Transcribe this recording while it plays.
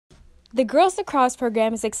The girls lacrosse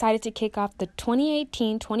program is excited to kick off the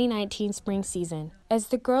 2018-2019 spring season. As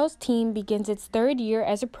the girls team begins its third year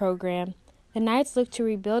as a program, the Knights look to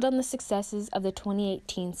rebuild on the successes of the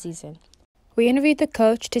 2018 season. We interviewed the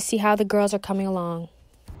coach to see how the girls are coming along.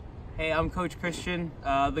 Hey, I'm Coach Christian,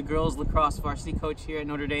 the girls lacrosse varsity coach here at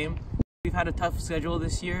Notre Dame. We've had a tough schedule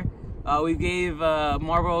this year. We gave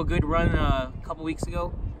Marlboro a good run a couple weeks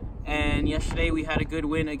ago, and yesterday we had a good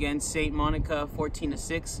win against St. Monica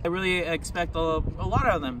 14-6. I really expect a lot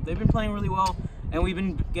out of them. They've been playing really well, and we've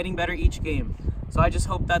been getting better each game. So I just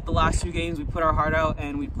hope that the last two games we put our heart out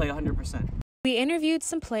and we play 100%. We interviewed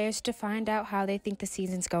some players to find out how they think the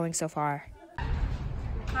season's going so far.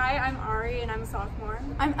 Hi, I'm Ari and I'm a sophomore.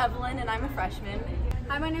 I'm Evelyn and I'm a freshman.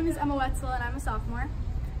 Hi, my name is Emma Wetzel and I'm a sophomore.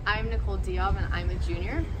 I'm Nicole Diab and I'm a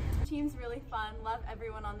junior. The team's really fun. Love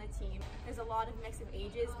everyone on the team. There's a lot of mix of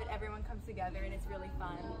ages, but everyone comes together and it's really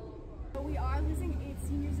fun. But we are losing 8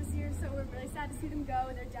 seniors this year, so we're really sad to see them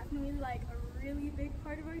go. They're definitely like a really big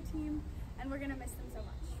part of our team, and we're gonna miss them so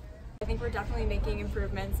much. I think we're definitely making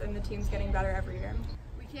improvements and the team's getting better every year.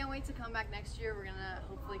 We can't wait to come back next year. We're gonna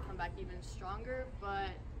hopefully come back even stronger, but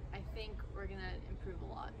I think we're gonna improve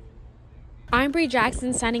a lot. I'm Bree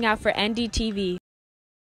Jackson signing out for NDTV.